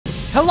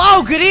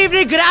Hello, good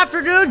evening, good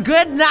afternoon,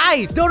 good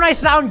night. Don't I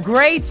sound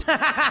great?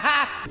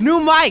 New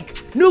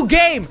mic, new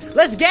game.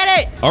 Let's get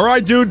it. All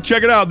right, dude,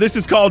 check it out. This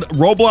is called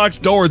Roblox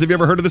Doors. Have you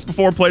ever heard of this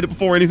before? Played it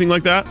before? Anything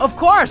like that? Of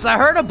course, I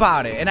heard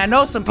about it, and I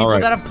know some people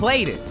that have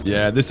played it.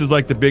 Yeah, this is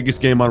like the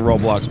biggest game on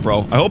Roblox,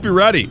 bro. I hope you're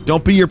ready.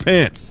 Don't pee your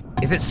pants.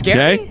 Is it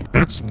scary? Okay?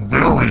 It's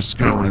very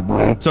scary,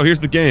 bro. So here's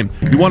the game.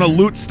 You want to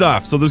loot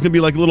stuff. So there's going to be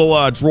like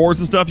little drawers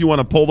and stuff. You want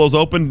to pull those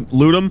open,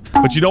 loot them.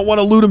 But you don't want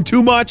to loot them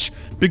too much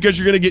because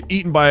you're going to get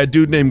eaten by a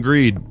dude named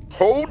Greed.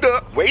 Hold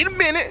up. Wait a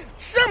minute.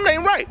 Something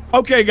ain't right.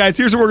 Okay, guys,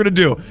 here's what we're going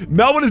to do.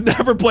 Melvin has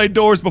never played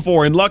Doors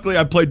before, and luckily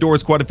I've played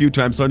Doors quite a few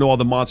times, so I know all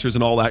the monsters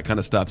and all that kind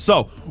of stuff.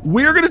 So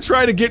we're going to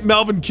try to get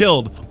Melvin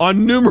killed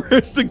on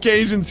numerous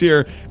occasions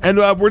here, and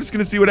we're just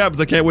going to see what happens.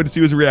 I can't wait to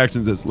see what his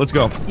reactions is. Let's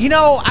go. You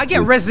know, I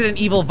get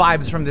Resident Evil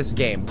vibes from this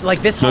game.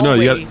 Like, this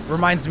hallway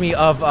reminds me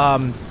of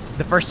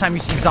the first time you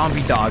see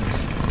zombie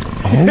dogs.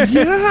 Oh,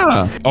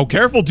 yeah. Oh,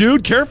 careful,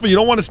 dude. Careful. You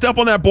don't want to step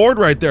on that board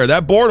right there.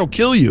 That board will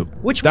kill you.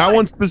 Which one?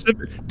 one?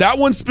 That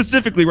one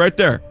specifically right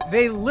there.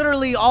 They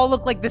literally all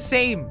look like the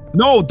same.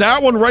 No,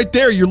 that one right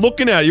there. You're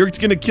looking at it. It's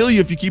going to kill you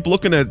if you keep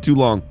looking at it too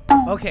long.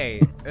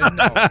 Okay.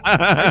 No.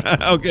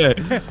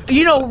 Okay.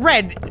 You know,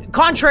 Red,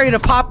 contrary to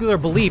popular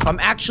belief,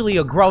 I'm actually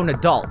a grown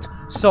adult.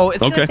 So it's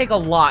going to take a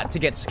lot to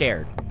get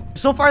scared.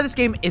 So far, this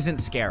game isn't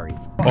scary.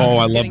 Oh,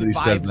 I love that he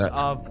says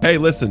that. Hey,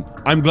 listen,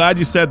 I'm glad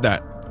you said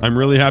that. I'm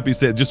really happy you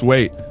said it. Just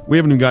wait. We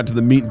haven't even gotten to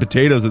the meat and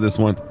potatoes of this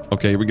one.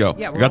 Okay, here we go.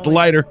 Yeah, I got the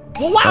lighter.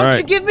 Well, why don't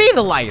you give me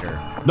the lighter?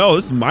 No,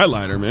 this is my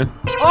lighter, man.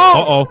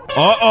 Oh.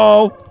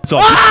 Uh-oh. It's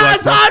all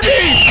it's on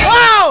me!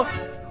 Wow!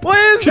 What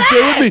is that?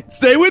 Stay with me.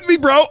 Stay with me,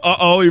 bro.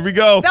 Uh-oh, here we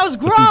go. That was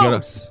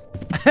gross.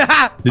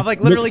 I'm like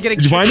literally getting.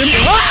 Did you find him?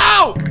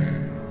 Wow!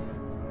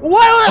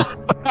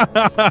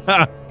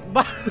 What?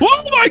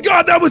 Oh my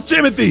God, that was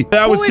Timothy.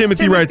 That was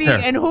Timothy right there.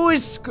 And who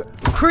is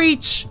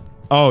Creech?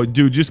 Oh,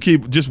 dude,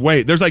 just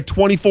wait. There's like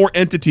 24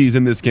 entities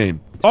in this game.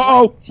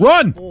 Uh-oh,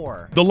 run!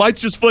 The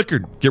lights just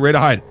flickered. Get ready to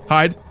hide.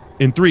 Hide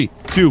in 3,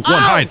 2, 1,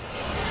 hide.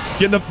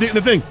 Get in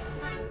the thing.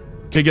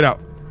 Okay, get out.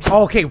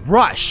 Okay,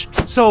 rush.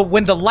 So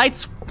when the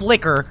lights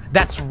flicker,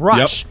 that's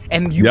rush,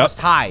 and you must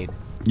hide.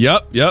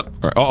 Yep. All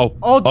right, uh-oh.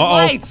 Oh, the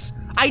lights.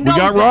 I know. We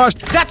got rushed.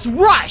 That's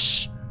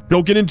rush.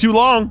 Don't get in too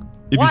long.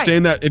 If you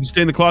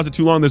stay in the closet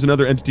too long, there's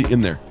another entity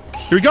in there.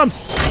 Here he comes.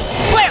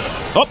 Where?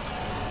 Oh.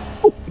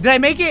 Did I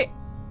make it?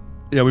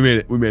 Yeah, we made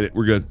it.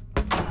 We're good.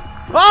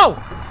 Oh!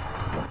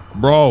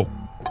 Bro.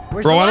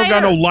 Where's Bro, I don't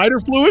got no lighter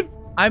fluid?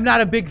 I'm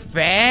not a big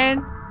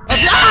fan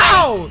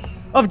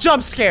of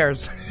jump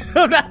scares.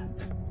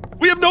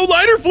 We have no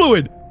lighter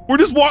fluid. We're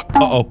just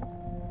Uh-oh.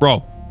 Bro.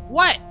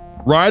 What?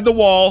 Ride the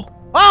wall.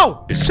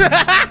 Oh!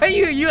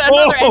 you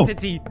another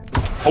entity.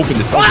 Open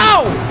this.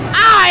 Wow!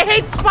 I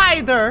hate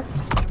spider.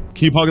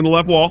 Keep hugging the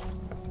left wall.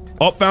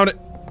 Oh, found it.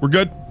 We're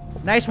good.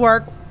 Nice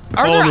work.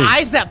 Are there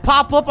eyes that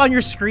pop up on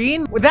your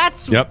screen?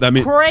 That's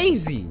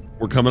crazy.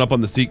 We're coming up on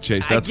the seek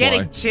chase. That's why. I'm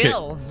getting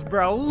chills,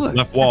 bro.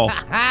 Left wall.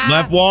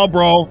 Left wall,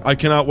 bro. I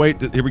cannot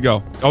wait. Here we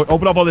go. Oh,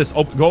 open up all this.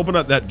 Go open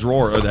up that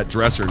drawer or that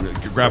dresser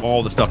and grab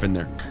all the stuff in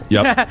there.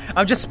 Yep.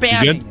 I'm just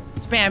spamming.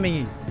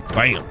 Spamming.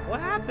 Bam. What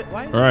happened?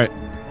 Why? All right.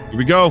 Here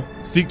we go.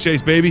 Seek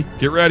chase, baby.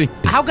 Get ready.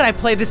 How can I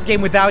play this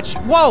game without you?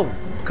 Whoa.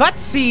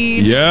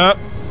 Cutscene. Yep.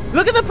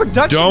 Look at the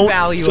production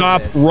value. Don't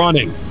stop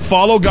running.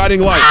 Follow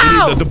guiding light.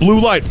 Ow! The blue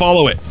light.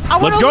 Follow it.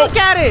 Let's go. Look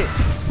at it.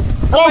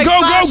 Oh,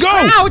 go.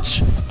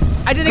 Ouch.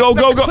 I didn't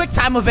expect the quick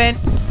time event.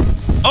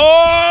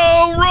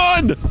 Oh,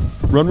 run.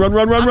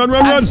 Run.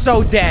 I'm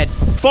so dead.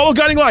 Follow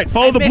guiding light.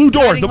 Follow the blue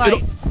door.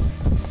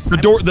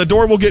 The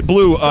door will get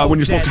blue when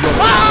you're supposed to go.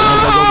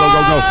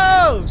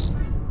 Go.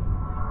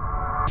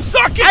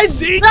 Suck it,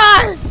 Zeke.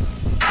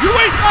 You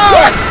wait.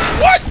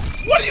 What?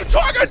 What are you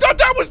talking? I thought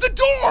that was the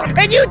door.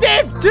 And you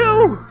did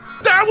too.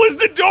 That was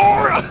the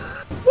door.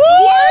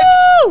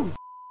 What?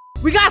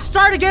 We gotta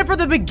start again from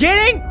the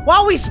beginning?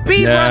 While we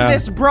speed run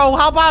this, bro,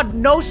 how about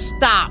no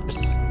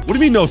stops? What do you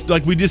mean no?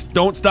 Like we just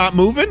don't stop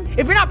moving?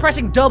 If you're not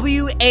pressing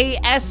W, A,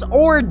 S,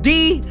 or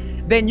D,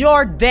 then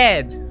you're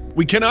dead.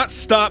 We cannot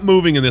stop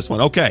moving in this one.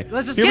 Okay,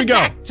 let's just get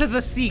back to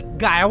the seek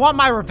guy. I want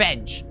my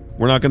revenge.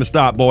 We're not gonna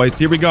stop, boys.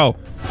 Here we go.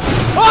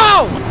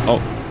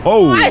 Oh!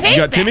 Oh, I hate you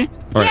got that. Timmy?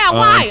 All right,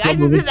 why? I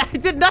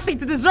did nothing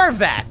to deserve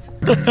that.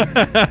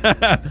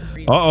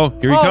 Uh-oh,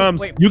 here he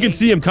comes. You can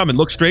see him coming.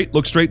 Look straight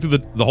through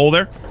the hole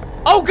there.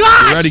 Oh,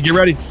 gosh! Get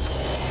ready.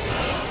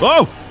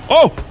 Oh!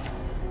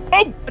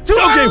 Too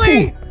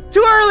early!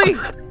 Too early!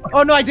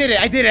 Oh, no, I did it.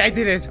 Oh,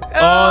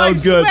 that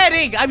was good. I'm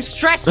sweating. I'm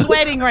stress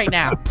sweating right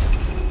now.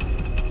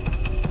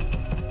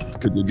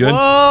 Good.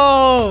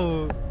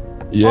 Whoa!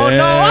 Yeah. Oh,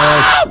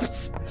 no!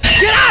 Oops!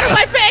 Get out of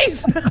my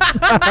face!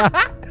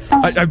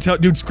 I'm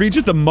telling, dude, Screech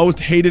is the most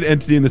hated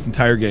entity in this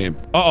entire game.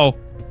 Uh-oh.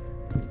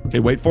 Okay,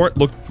 wait for it.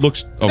 Look.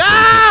 Okay,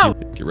 no!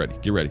 Get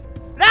ready.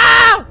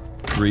 No!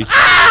 3,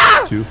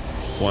 2,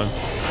 1.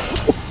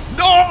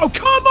 No,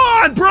 come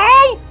on,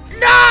 bro!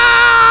 No!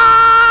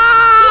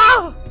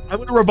 I'm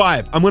gonna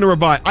revive.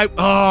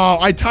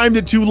 I timed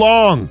it too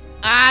long.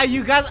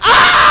 You guys.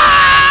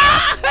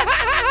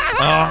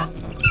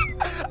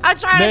 I'm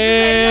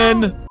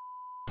trying to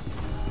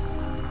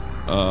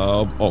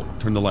oh,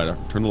 turn the light off.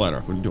 Turn the light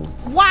off. What are you doing?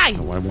 Why? Why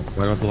do I want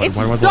the light? It's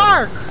why do I want the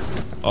dark.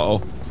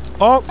 Uh-oh.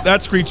 Oh,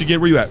 that's Screech again.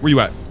 Where you at? Where you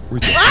at?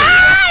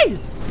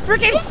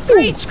 Freaking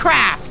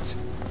Screechcraft!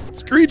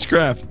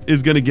 Screechcraft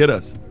is gonna get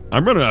us.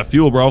 I'm running out of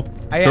fuel, bro.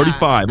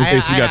 35.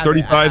 Okay, so we got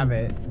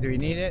 35. Do we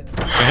need it?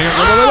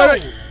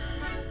 Hang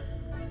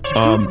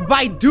on. Wait.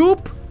 By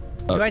dupe?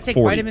 Do I take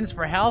 40. vitamins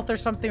for health or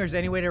something, or is there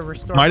any way to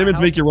restore Vitamins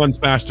make you run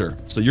faster,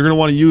 so you're gonna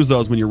want to use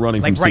those when you're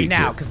running like from right Seek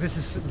now, here. because this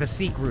is the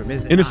Seek room,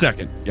 isn't it? In a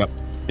second. Yep.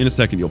 In a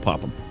second, you'll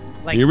pop them.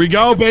 Like, here we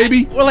go,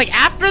 baby. Well, like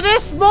after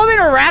this moment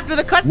or after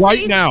the cutscene?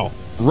 Right now.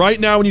 Right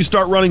now, when you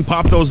start running,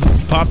 pop the pills.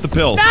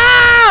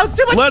 No!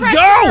 Too much Let's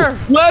pressure! go!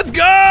 Let's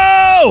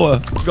go!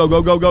 Go,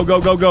 go, go, go,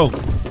 go, go, go.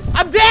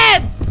 I'm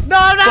dead! No,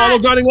 I'm not! Follow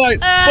guiding light!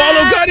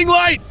 Follow guiding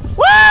light!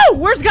 Woo!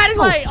 Where's guiding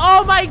light?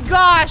 Oh my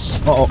gosh!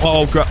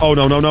 Oh,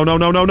 no, no, no, no,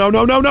 no, no, no,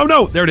 no, no, no,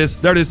 no. There it is.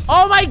 There it is.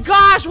 Oh my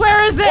gosh,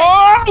 where is it?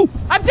 Oh!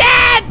 I'm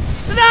dead!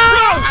 No!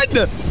 Run!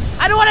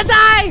 I don't want to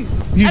die!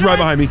 He's right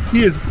behind me.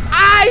 He is.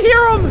 I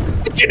hear him!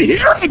 I can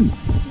hear him!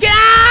 Get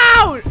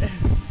out!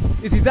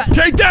 Is he that?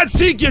 Take that,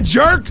 Seek, you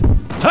jerk!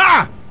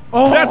 Ha!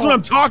 Oh. That's what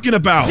I'm talking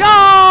about.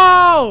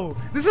 Yo!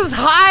 This is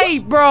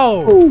hype,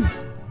 bro! Ooh.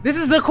 This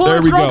is the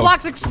coolest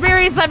Roblox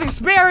experience I've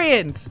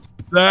experienced!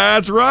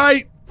 That's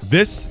right!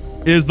 This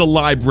is the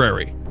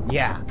library.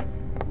 Yeah.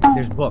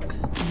 There's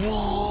books.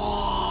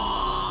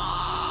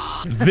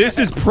 This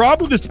is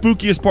probably the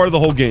spookiest part of the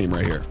whole game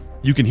right here.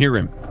 You can hear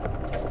him.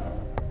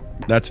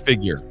 That's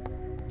Figure.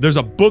 There's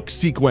a book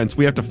sequence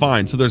we have to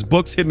find. So there's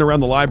books hidden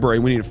around the library.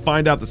 We need to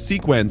find out the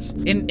sequence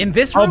in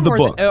this room of the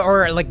book.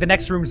 Or like the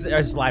next room's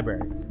library.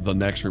 The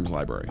next room's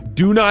library.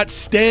 Do not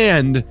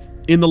stand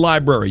in the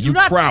library. You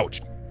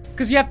crouch.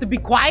 Because you have to be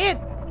quiet?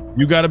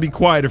 You gotta be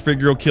quiet or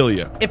Figure will kill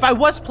you. If I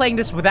was playing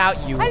this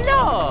without you.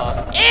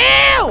 Hello!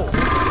 Ew!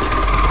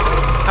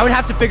 I would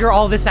have to figure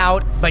all this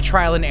out by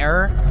trial and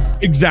error.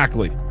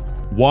 Exactly.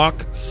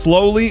 Walk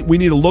slowly. We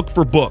need to look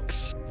for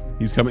books.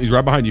 He's coming. He's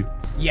right behind you.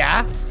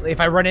 Yeah?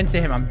 If I run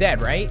into him, I'm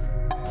dead, right?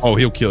 Oh,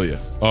 he'll kill you.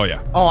 Oh,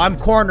 yeah. Oh, I'm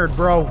cornered,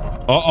 bro.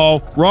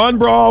 Uh-oh. Run,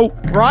 bro.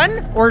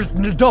 Run or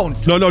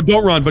don't? No,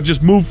 don't run, but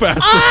just move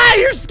faster. Ah,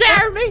 you're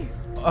scaring me.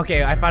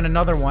 Okay, I found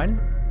another one.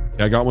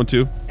 Yeah, I got one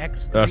too.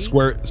 X3.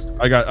 Square.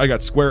 I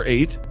got square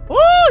 8. Ooh,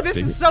 this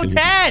is so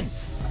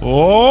tense.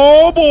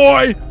 Oh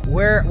boy.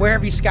 Where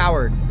have you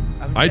scoured?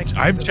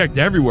 I've checked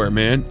everywhere,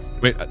 man.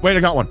 Wait, I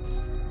got one.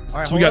 All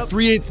right, so we got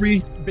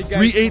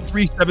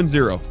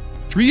 38370.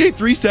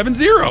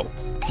 38370.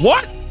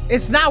 What?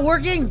 It's not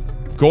working.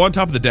 Go on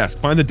top of the desk.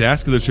 Find the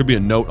desk, and there should be a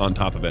note on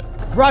top of it.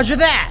 Roger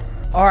that.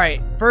 All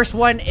right, first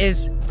one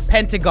is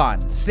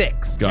Pentagon,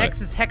 6. Got Next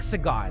it. is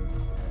Hexagon,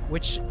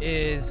 which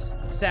is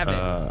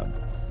 7.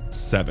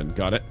 7.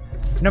 Got it.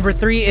 Number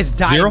 3 is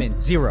Diamond,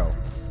 0.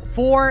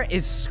 4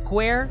 is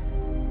Square.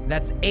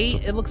 That's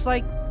 8, it looks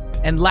like.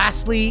 And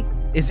lastly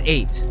is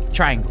 8,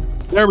 Triangle.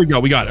 There we go.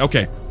 We got it.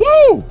 Okay. Woo!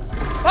 Oh!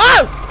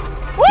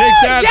 Woo! Take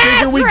that,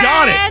 yes, Figure. We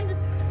got Red! it.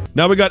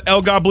 Now we got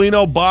El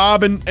Goblino,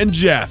 Bob, and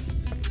Jeff.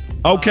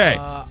 Okay.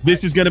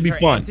 This is going to be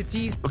fun.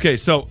 Entities? Okay,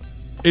 so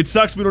it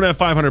sucks we don't have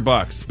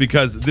 $500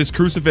 because this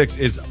crucifix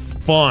is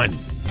fun.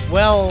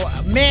 Well,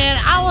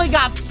 man, I only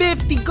got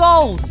 50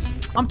 golds.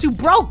 I'm too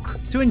broke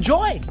to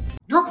enjoy.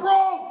 You're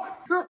broke!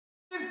 You're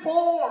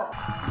poor!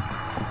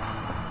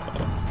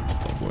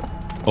 Oh boy.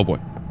 Oh boy.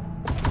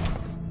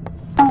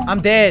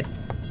 I'm dead.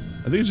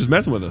 I think he's just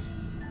messing with us.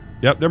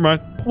 Yep, never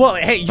mind. Well,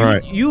 hey,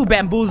 you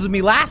bamboozled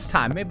me last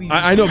time. Maybe you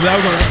I know, but that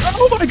was on.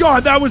 Oh my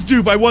god, that was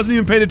dupe. I wasn't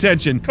even paying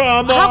attention. Come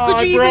on, How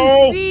could you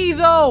bro. even see,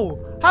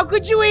 though? How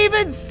could you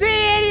even see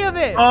any of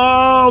it?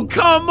 Oh,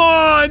 come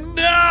on,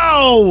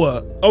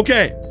 no!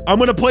 Okay, I'm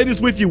gonna play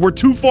this with you. We're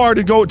too far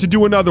to go to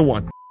do another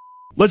one.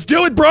 Let's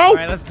do it, bro! All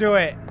right, let's do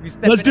it.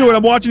 Let's do it.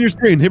 I'm watching your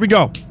screen. Here we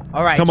go.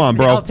 All right. Come on,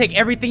 bro. I'll take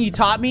everything you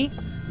taught me.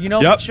 You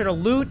know, make sure to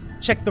loot,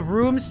 check the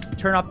rooms,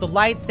 turn off the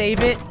light,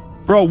 save it.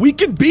 Bro, we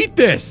can beat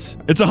this.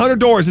 It's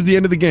 $100 is the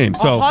end of the game.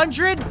 So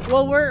 100?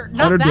 Well, we're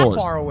not that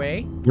far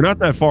away. We're not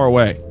that far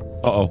away.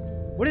 Uh-oh.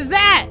 What is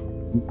that?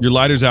 Your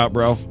lighter's out,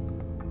 bro.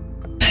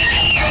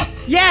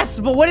 Yes,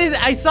 but what is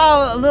it? I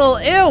saw a little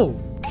ew.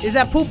 Is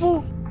that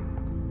poo-poo?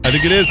 I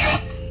think it is.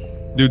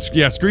 Dude,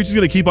 yeah, Screech is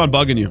going to keep on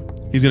bugging you.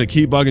 He's going to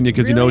keep bugging you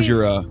because he knows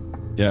you're,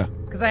 yeah.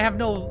 Because I have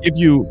no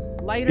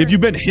lighter. If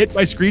you've been hit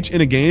by Screech in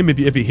a game, if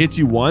he hits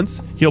you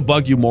once, he'll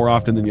bug you more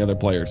often than the other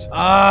players.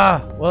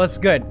 Well, it's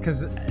good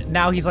because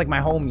now he's like my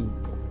homie.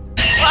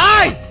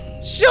 Ah!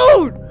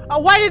 Shoot!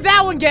 Why did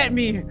that one get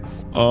me?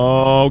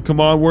 Oh, come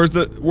on. Where's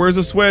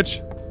the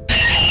switch?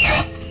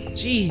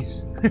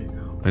 Jeez.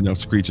 I know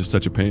Screech is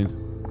such a pain.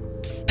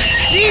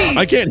 Jeez.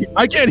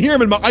 I can't hear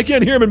him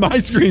in my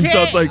screen,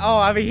 so it's like. Oh,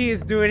 I mean, he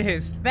is doing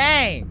his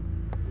thing.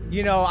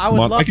 You know, I would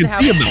love to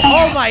have. See him though.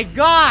 Oh my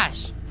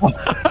gosh!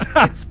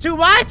 It's too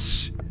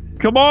much.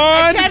 Come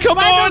on, come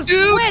on,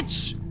 dude!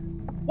 Switch.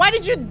 Why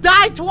did you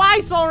die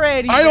twice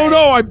already? I don't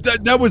know.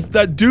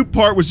 That dupe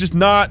part was just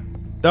not.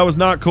 That was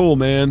not cool,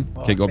 man.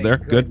 Okay, go up there.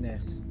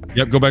 Goodness. Good.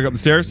 Yep, go back up the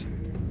stairs.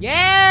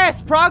 Yeah.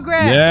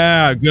 Progress.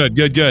 Yeah, good.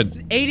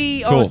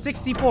 80, cool.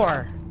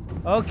 64.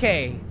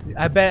 Okay.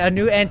 I bet a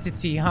new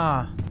entity,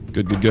 huh?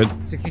 Good.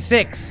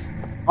 66.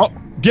 Oh,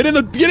 get in!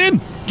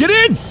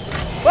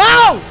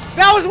 Whoa!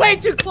 That was way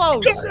too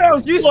close. You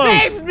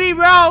close. saved me,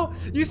 bro.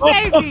 You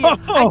saved me.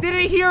 I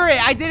didn't hear it.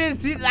 I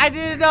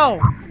didn't know.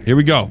 Here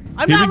we go.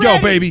 Here we go,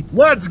 baby.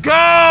 Let's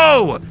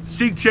go!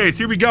 Seek chase.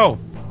 Here we go.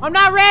 I'm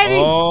not ready.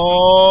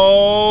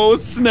 Oh,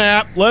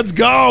 snap. Let's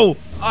go.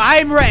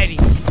 I'm ready.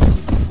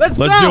 Let's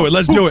go.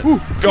 Let's do it.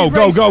 Go.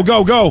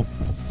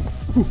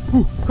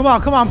 Come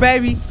on,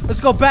 baby. Let's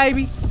go,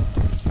 baby.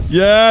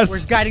 Yes.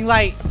 Where's guiding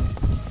light?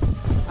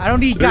 I don't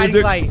need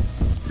guiding light.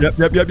 Yep.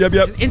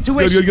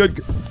 Intuition.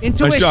 Good.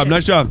 Intuition.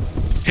 Nice job.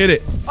 Hit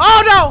it.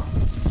 Oh, no.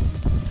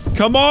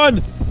 Come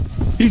on.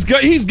 He's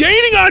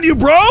gaining on you,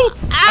 bro. Ow.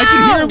 I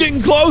can hear him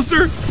getting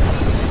closer.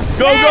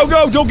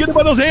 Go. Don't get him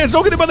by those hands.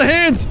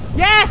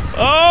 Yes.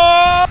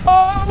 Oh,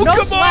 no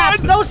come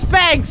slaps, on. No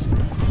spanks.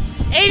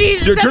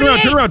 80, Turn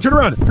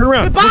around.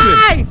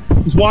 Goodbye.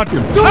 He's watching.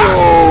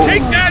 Ah,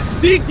 take that,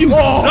 Zeke. You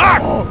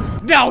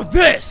suck. Now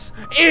this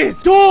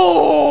is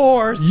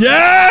doors.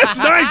 Yes.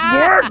 Nice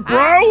work,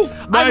 bro.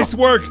 Nice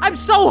work. I'm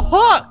so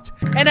hooked.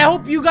 And I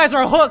hope you guys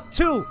are hooked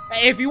too.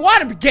 If you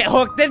want to get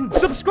hooked, then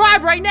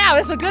subscribe right now.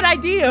 That's a good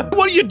idea.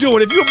 What are you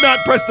doing? If you have not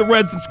pressed the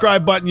red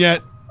subscribe button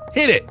yet,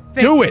 hit it.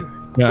 Thank it.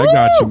 Yeah, I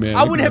got you, man.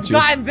 I wouldn't have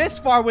gotten this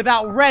far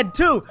without Red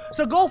too.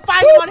 So go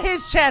find him on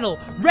his channel,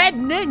 Red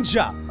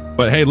Ninja.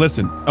 But hey,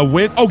 listen, a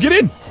win. Oh, get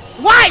in.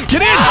 Why?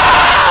 Get in.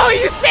 Oh,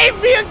 you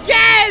saved me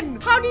again.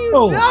 How do you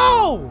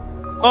know?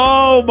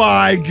 Oh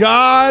my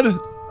God.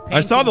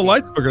 I saw the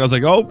lights flicker. I was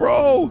like, oh,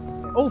 bro.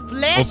 Oh,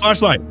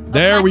 flashlight.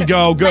 There we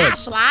go. Good.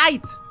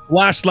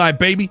 Flashlight,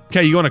 baby.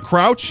 Okay, you want to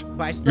crouch? Go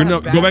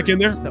back in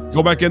there.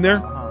 Go back in there.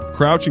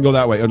 Crouch and go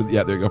that way.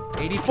 Yeah, there you go.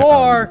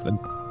 84.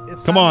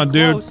 Come on,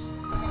 dude.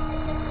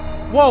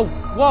 Whoa,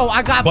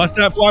 I got. Bust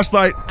that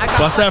flashlight.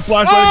 Bust that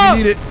flashlight if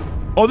you need it.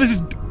 Oh, this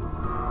is.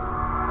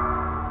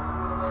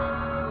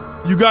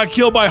 You got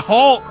killed by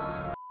Halt.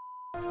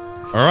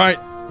 All right.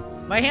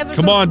 My hands are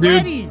Come on,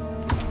 sweaty. Dude.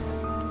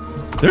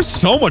 There's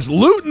so much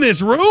loot in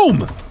this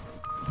room.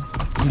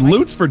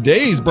 Loot's for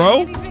days,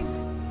 bro.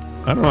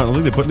 I don't know. I don't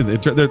think they put anything.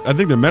 I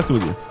think they're messing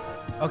with you.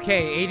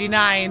 Okay,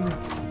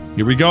 89.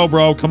 Here we go,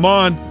 bro. Come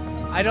on.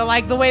 I don't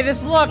like the way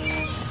this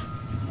looks.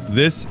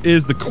 This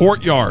is the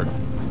courtyard.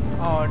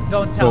 Oh,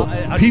 don't tell.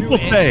 So, people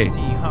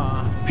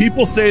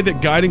say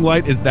that guiding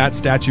light is that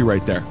statue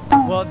right there.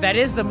 Well, that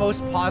is the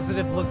most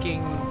positive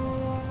looking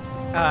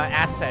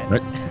asset.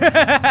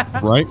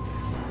 Right.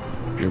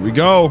 Here we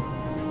go.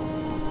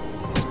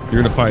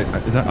 You're gonna fight.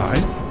 Is that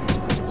eyes?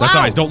 That's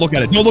eyes. Don't look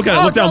at it. Don't look at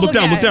it. Look down. Look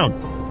down. Look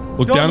down.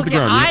 Look down at the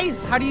ground.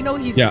 Eyes? How do you know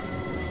he's? Yeah.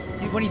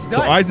 When he's done.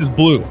 So eyes is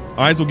blue.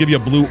 Eyes will give you a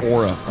blue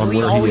aura on where he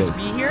is. Will he always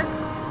be here?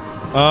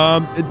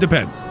 It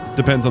depends.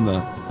 Depends on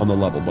the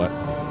level, but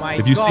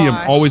if you see him,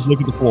 always look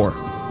at the floor.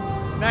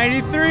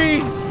 93.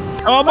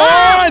 Come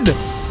on!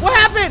 What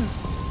happened?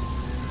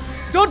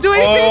 Don't do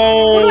anything.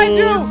 What do I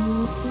do?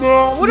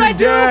 No. What do I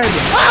do?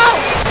 Oh!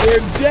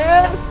 You're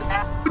dead.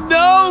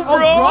 No, bro.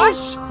 Oh,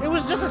 rush? It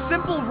was just a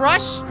simple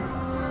rush.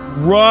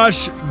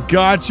 Rush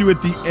got you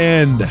at the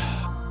end.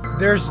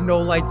 There's no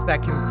lights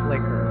that can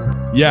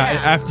flicker. Yeah.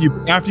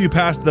 After you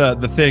pass the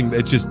thing,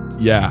 it's just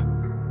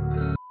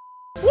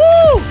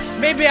Woo!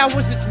 Maybe I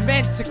wasn't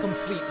meant to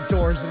complete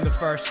doors in the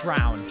first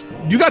round.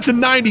 You got to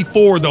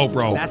 94 though,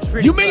 bro. That's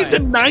pretty good. You made it to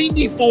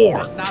 94.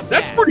 That's not bad.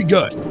 That's pretty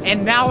good.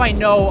 And now I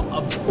know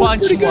a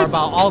bunch more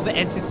about all the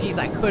entities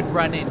I could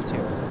run into.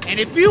 And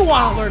if you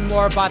want to learn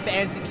more about the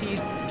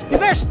entities, you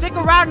better stick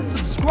around and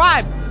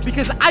subscribe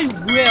because I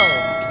will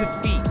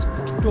defeat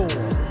doors.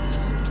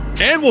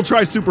 And we'll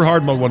try super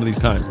hard mode one of these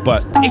times,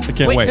 but I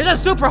can't wait. There's a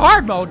super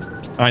hard mode.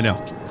 I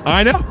know.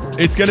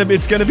 It's gonna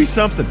be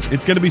something.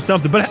 It's gonna be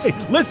something. But hey,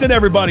 listen,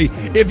 everybody.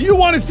 If you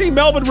want to see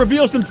Melvin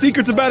reveal some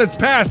secrets about his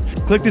past,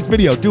 click this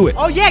video. Do it.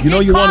 Oh yeah, you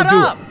know you want to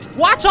do it.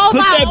 Watch all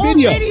my old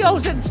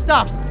videos and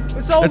stuff.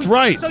 So that's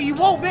right. So you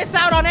won't miss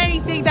out on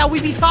anything that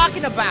we be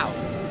talking about.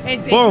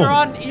 And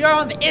you're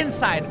on the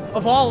inside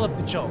of all of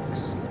the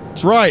jokes.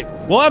 That's right.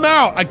 Well, I'm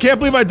out. I can't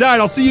believe I died.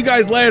 I'll see you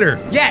guys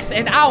later. Yes,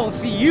 and I will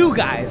see you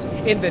guys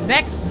in the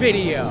next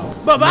video.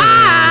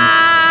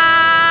 Bye-bye!